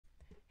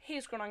Hey,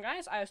 what's going on,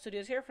 guys? IO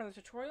Studios here for the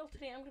tutorial.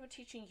 Today I'm going to be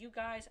teaching you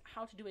guys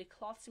how to do a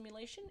cloth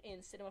simulation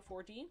in Cinema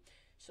 4D.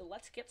 So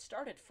let's get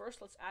started.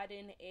 First, let's add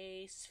in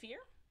a sphere.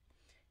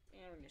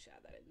 And we're going to just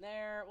add that in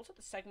there. We'll set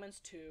the segments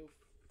to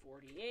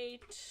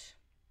 48.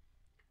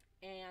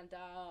 And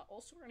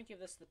also we're going to give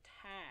this the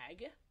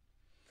tag.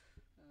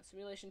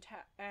 Simulation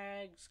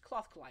tags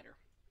cloth collider.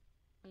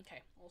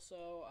 Okay,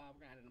 also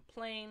we're going to add in a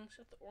plane.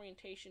 Set the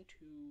orientation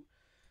to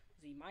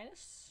Z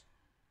minus.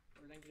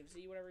 Or negative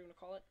Z, whatever you want to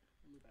call it.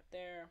 Move that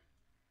there.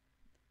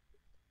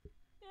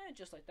 Yeah,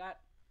 just like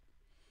that.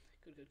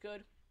 Good, good,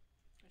 good.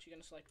 Actually,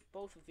 going to select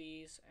both of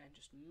these and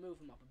just move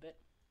them up a bit.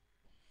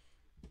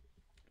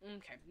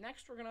 Okay,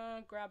 next we're going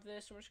to grab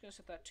this and we're just going to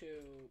set that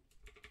to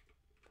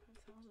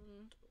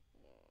 5,000.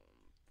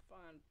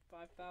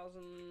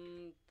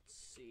 5,000. Let's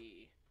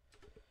see.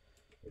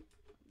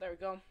 There we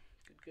go.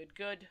 Good, good,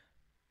 good.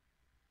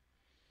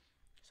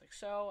 Just like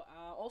so.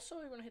 Also,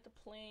 you're going to hit the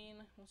plane.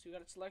 Once you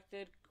got it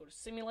selected, go to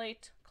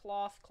Simulate,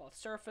 Cloth, Cloth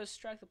Surface,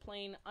 drag the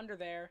plane under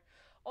there.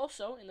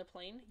 Also, in the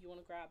plane, you want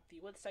to grab the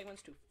width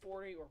segments to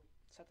 40, or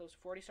set those to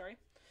 40, sorry.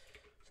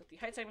 Set the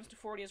height segments to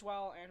 40 as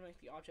well, and make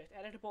the object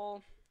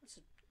editable. That's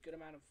a good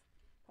amount of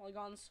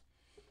polygons.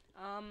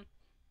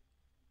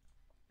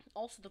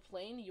 Also, the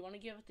plane, you want to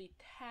give it the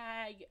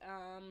tag,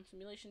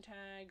 simulation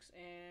tags,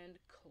 and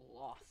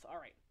cloth.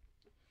 Alright.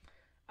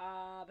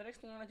 The next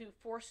thing I want to do,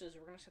 forces,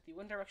 we're going to set the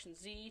wind direction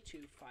Z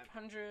to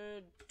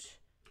 500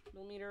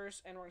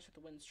 millimeters, and we're going to set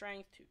the wind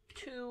strength to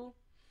 2,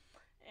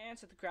 and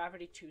set the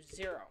gravity to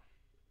 0.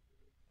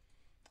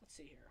 Let's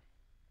see here.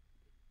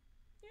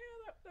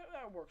 Yeah,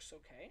 that works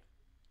okay.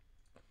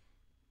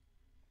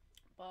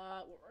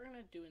 But what we're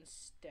going to do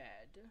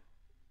instead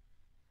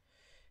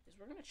is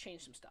we're going to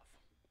change some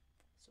stuff.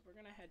 So we're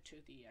going to head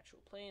to the actual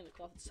plane, the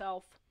cloth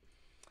itself.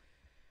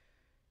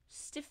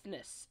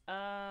 Stiffness.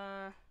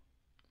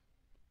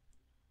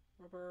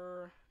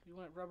 Rubber. Do we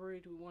want it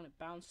rubbery? Do we want it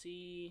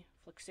bouncy?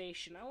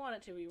 Flexation. I want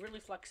it to be really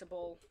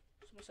flexible.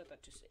 So I'm going to set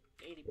that to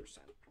 80%.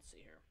 Let's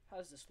see here. How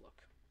does this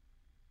look?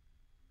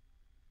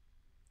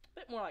 A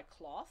bit more like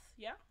cloth,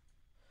 yeah.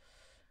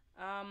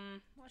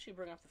 I'll actually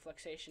bring up the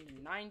flexation to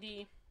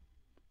 90.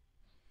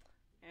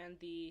 And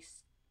the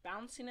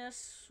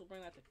bounciness, we'll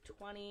bring that to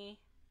 20.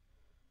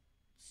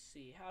 Let's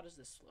see, how does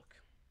this look?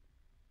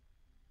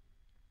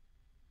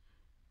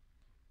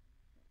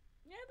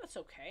 Yeah, that's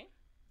okay.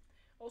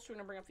 Also, we're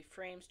going to bring up the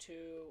frames to,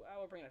 I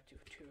will bring it up to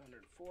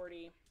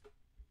 240.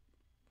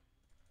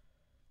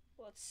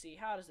 Let's see,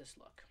 how does this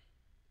look?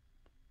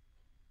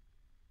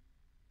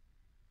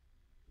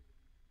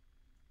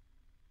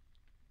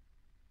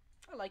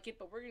 I like it,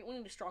 but we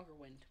need a stronger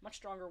wind. Much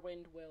stronger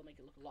wind will make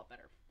it look a lot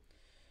better.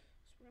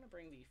 So we're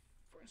going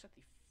to set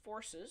the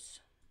forces.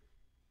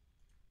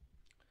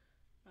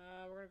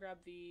 We're going to grab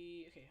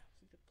the, okay,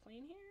 the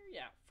plane here?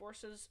 Yeah,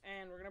 forces,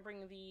 and we're going to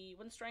bring the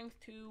wind strength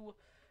to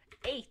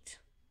 8.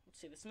 Let's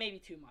see, this may be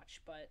too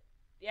much, but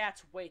yeah,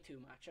 it's way too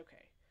much.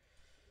 Okay.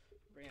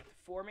 Bring it up to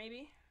 4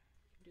 maybe.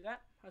 Do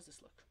that. How does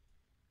this look?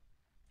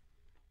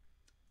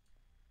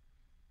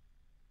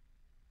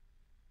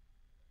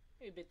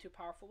 Maybe a bit too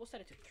powerful. We'll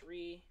set it to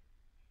 3.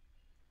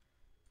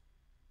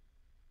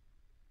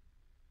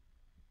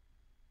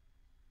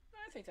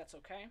 I think that's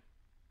okay.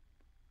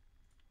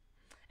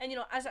 And, you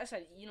know, as I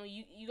said, you know,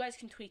 you guys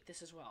can tweak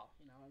this as well.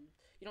 You know,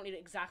 you don't need to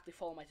exactly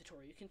follow my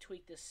tutorial. You can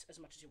tweak this as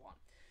much as you want.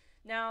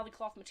 Now, the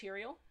cloth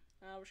material.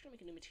 We're just going to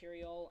make a new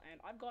material,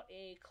 and I've got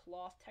a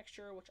cloth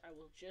texture, which I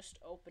will just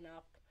open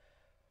up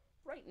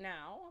right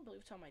now. I believe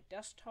it's on my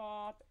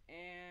desktop,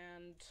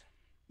 and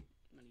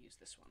I'm going to use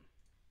this one.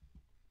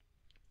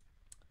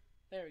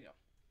 There we go.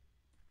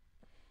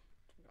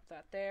 We got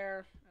that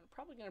there. I'm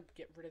probably going to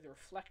get rid of the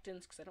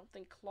reflectance, because I don't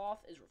think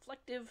cloth is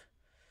reflective.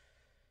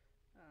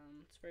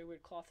 It's a very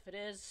weird cloth if it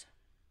is.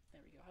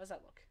 There we go. How does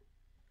that look?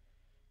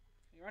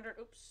 You render it.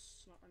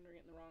 Oops, not rendering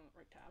it in the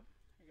right tab.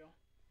 There you go.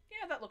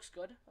 Yeah, that looks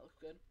good. That looks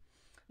good.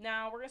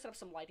 Now we're gonna set up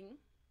some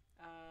lighting.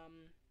 So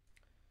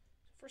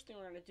first thing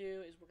we're gonna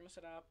do is we're gonna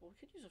set up. Well, we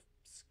could use a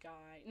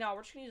sky. No,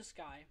 we're just gonna use a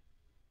sky.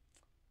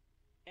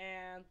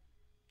 And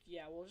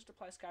yeah, we'll just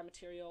apply sky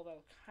material.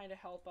 That'll kind of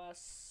help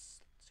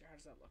us. Let's see, how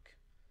does that look?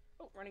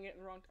 Oh, I'm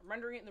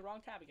rendering it in the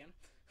wrong tab again.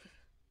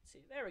 Let's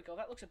see. There we go.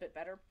 That looks a bit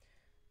better.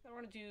 Then we're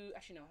gonna do.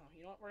 Actually, no.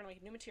 You know what? We're gonna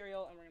make a new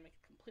material and we're gonna make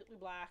it completely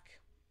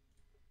black.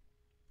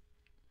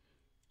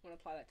 I'm gonna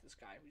apply that to the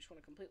sky. We just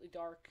want a completely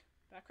dark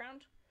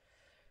background.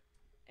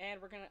 And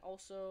we're gonna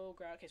also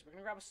grab. Okay, so we're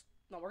gonna grab a.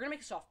 No, we're gonna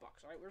make a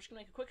softbox. All right, we're just gonna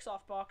make a quick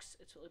softbox.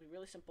 It'll be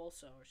really simple.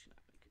 So we're just gonna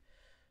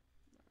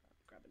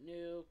grab a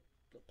new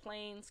little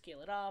plane, scale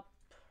it up,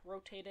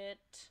 rotate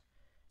it,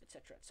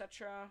 etc.,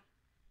 etc.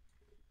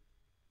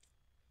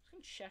 Just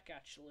gonna check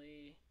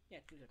actually. Yeah,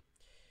 good.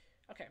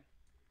 Okay.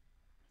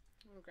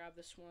 I'm gonna grab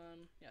this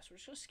one. Yeah, so we're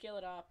just gonna scale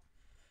it up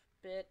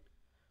a bit,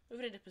 move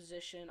it into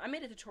position. I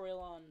made a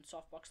tutorial on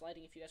softbox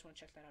lighting if you guys want to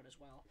check that out as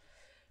well.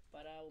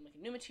 But we'll make a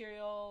new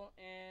material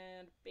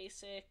and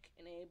basic,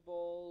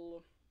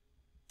 enable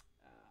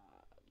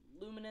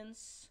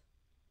luminance.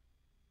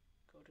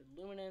 Go to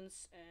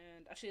luminance,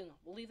 and actually no,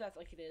 we'll leave that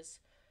like it is.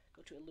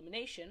 Go to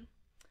illumination,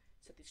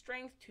 set the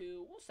strength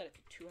to, we'll set it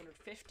to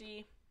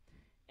 250,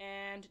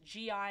 and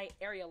GI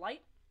area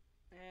light,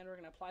 and we're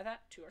going to apply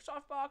that to our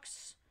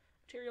softbox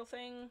material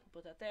thing.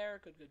 Put that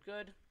there. Good, good,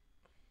 good.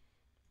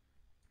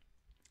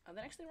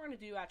 The next thing we're going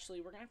to do,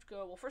 actually, we're going to have to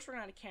go, well, first we're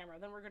going to add a camera,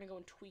 then we're going to go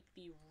and tweak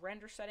the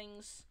render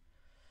settings,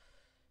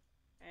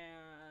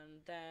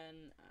 and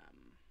then,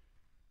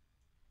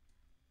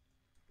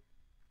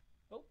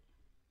 oh,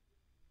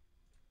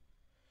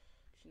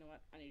 you know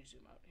what, I need to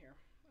zoom out here.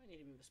 I need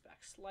to move this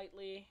back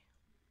slightly.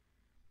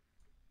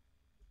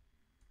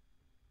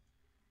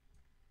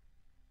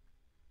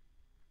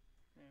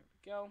 There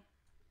we go.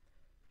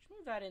 Just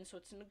move that in so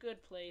it's in a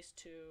good place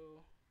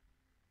to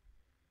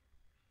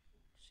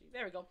see.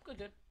 There we go. Good,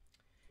 good.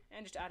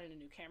 And just add in a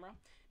new camera.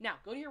 Now,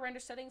 go to your render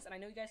settings, and I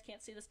know you guys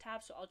can't see this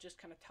tab, so I'll just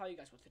kind of tell you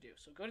guys what to do.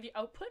 So go to the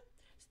output,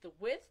 set the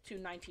width to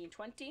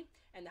 1920,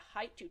 and the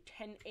height to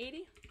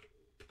 1080.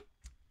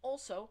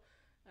 Also,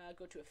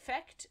 go to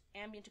Effect,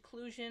 Ambient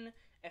Occlusion,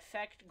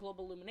 Effect,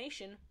 Global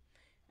Illumination,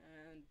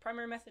 and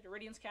primary method,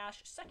 Irradiance Cache,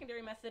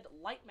 secondary method,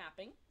 Light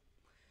Mapping.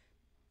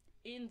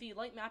 In the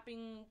light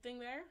mapping thing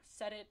there,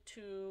 set it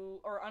to,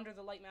 or under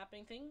the light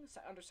mapping thing,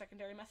 under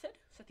secondary method,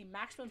 set the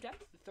maximum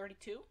depth to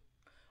 32.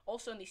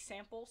 Also in the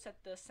sample,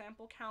 set the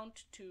sample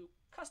count to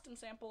custom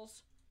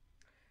samples,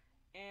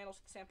 and also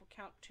the sample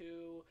count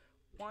to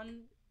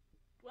 1,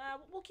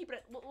 well, we'll keep it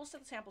at, we'll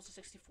set the samples to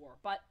 64,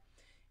 but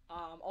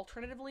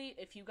alternatively,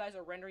 if you guys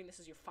are rendering this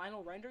as your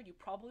final render, you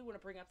probably want to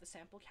bring up the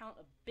sample count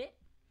a bit,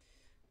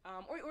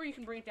 or you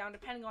can bring it down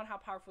depending on how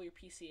powerful your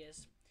PC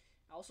is.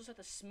 I also set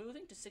the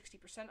smoothing to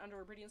 60% under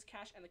Irradiance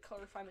Cache and the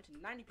color refinement to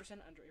 90%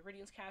 under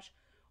Irradiance Cache.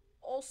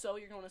 Also,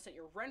 you're going to set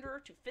your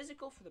renderer to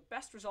physical for the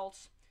best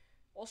results.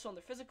 Also on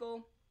the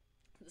physical,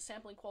 the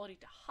sampling quality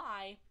to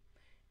high,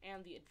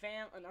 and the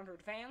under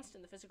advanced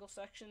in the physical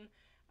section,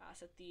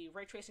 set the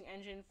ray tracing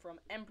engine from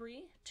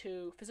Embry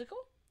to physical.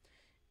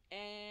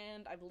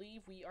 And I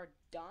believe we are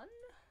done.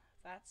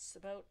 That's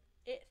about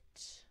it.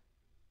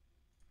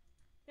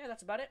 Yeah,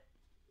 that's about it.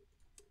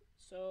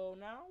 So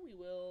now we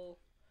will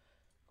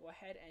go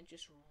ahead and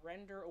just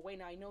render away.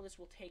 Now I know this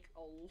will take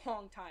a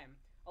long time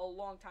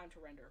to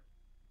render.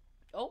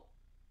 Oh,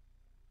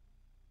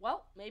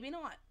 well, maybe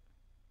not.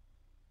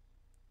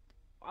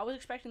 I was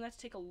expecting that to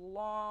take a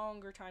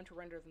longer time to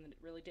render than it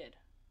really did.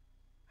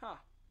 Huh.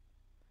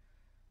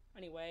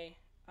 Anyway,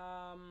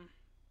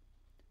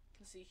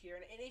 let's see here.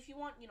 And if you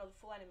want, you know, the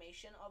full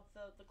animation of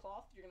the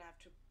cloth, you're gonna have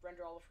to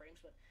render all the frames.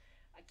 But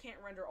I can't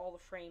render all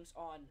the frames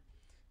on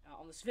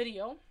this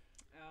video,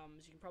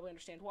 as you can probably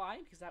understand why,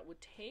 because that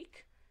would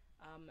take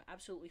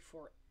absolutely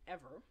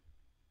forever.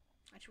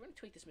 Actually, we're gonna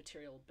tweak this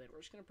material a bit.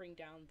 We're just gonna bring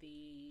down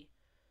the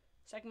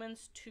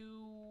segments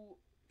to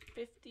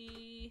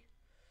 50.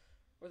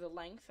 Or the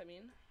length, I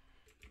mean,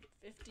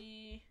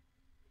 50,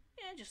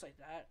 yeah, just like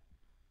that.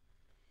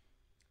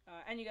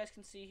 And you guys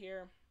can see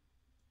here,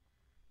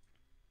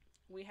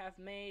 we have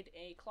made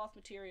a cloth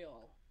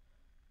material,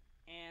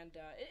 and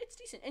it's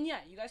decent. And yeah,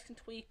 you guys can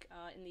tweak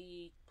in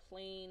the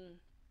plane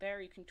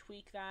there, you can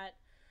tweak that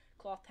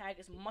cloth tag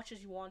as much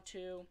as you want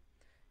to,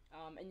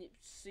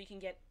 so you can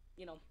get,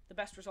 you know, the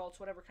best results,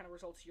 whatever kind of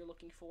results you're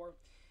looking for.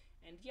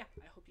 And yeah,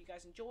 I hope you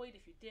guys enjoyed.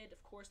 If you did,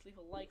 of course, leave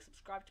a like,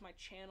 subscribe to my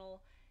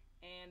channel,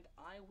 and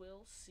I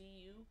will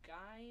see you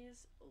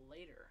guys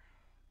later.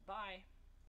 Bye.